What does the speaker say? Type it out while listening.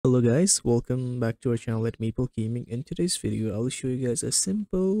Hello guys, welcome back to our channel at Maple Gaming. In today's video, I'll show you guys a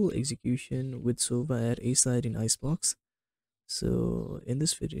simple execution with Sova at A side in Icebox. So in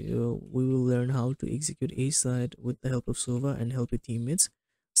this video, we will learn how to execute A side with the help of Sova and help your teammates.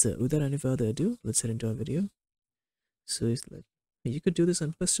 So without any further ado, let's head into our video. So it's like you could do this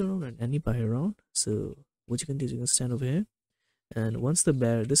on first round and any buy round. So what you can do is you can stand over here, and once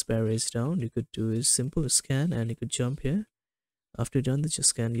this barrier is down, you could do is simple scan and you could jump here. After you're done the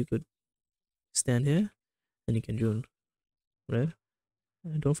scan, you could stand here and you can join, right?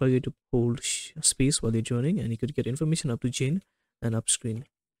 And don't forget to hold space while you're joining, and you could get information up to chain and up screen.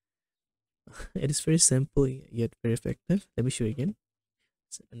 It is very simple yet very effective. Let me show you again.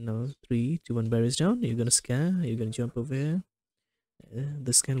 So now 3 2 1 barriers down, you're gonna scan, you're gonna jump over here,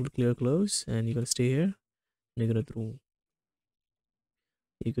 the scan will clear close, and you're gonna stay here and you're gonna throw.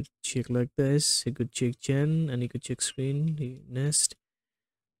 You could check like this, you could check gen, and you could check screen, nest,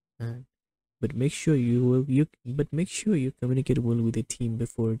 and but make sure you communicate well with the team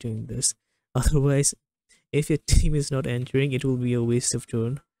before doing this. Otherwise, if your team is not entering, it will be a waste of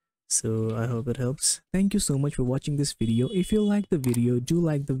turn. So I hope it helps. Thank you so much for watching this video. If you like the video, do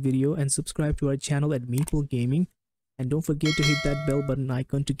like the video and subscribe to our channel at Maple Gaming, and don't forget to hit that bell button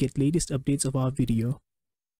icon to get latest updates of our video.